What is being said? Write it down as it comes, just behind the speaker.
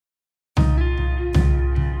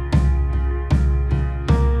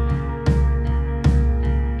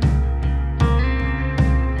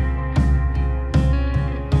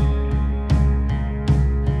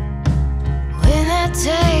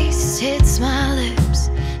hits my lips,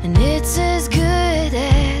 and it's as good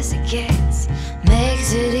as it gets.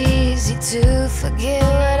 Makes it easy to forget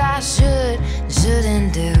what I should and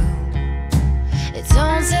shouldn't do. It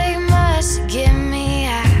don't take much to get me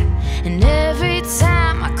high, and every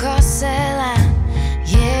time I cross that line,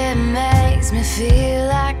 yeah, it makes me feel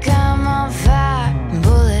like I'm on fire and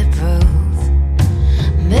bulletproof.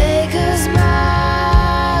 Maker's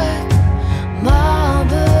mark,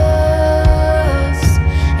 marbles,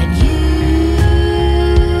 and you.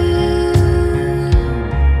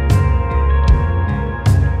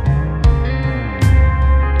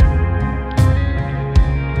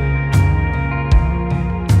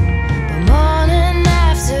 But morning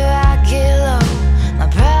after I get low, my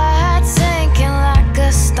pride's sinking like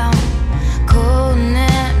a stone. Cold and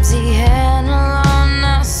empty and alone,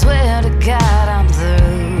 I swear to God I'm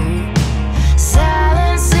through.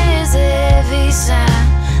 Silence is a heavy sound,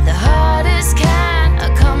 the hardest kind of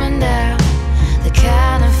coming down. The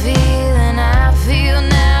kind of feeling I feel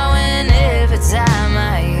now and every time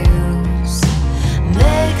I use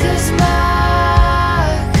Maker's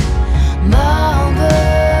mark,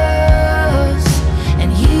 marbles,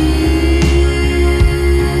 and you.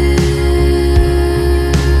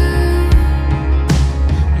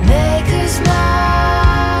 Maker's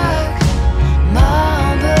mark,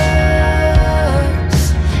 marbles,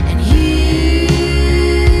 and you.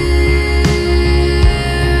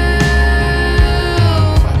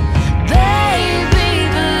 Baby,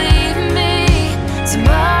 believe me,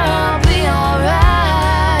 tomorrow will be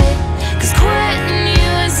alright. 'Cause quitting you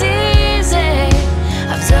is easy,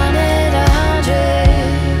 I've done it 100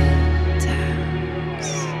 times.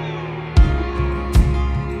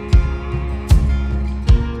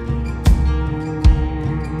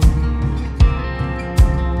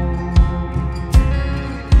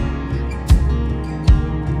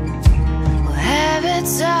 Well,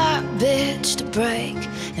 habits are a bitch to break,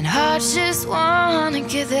 and hearts just wanna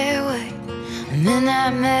get their way. And then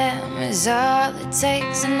that memory's all it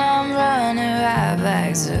takes, and I'm running right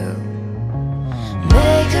back to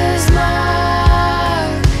Maker's mark.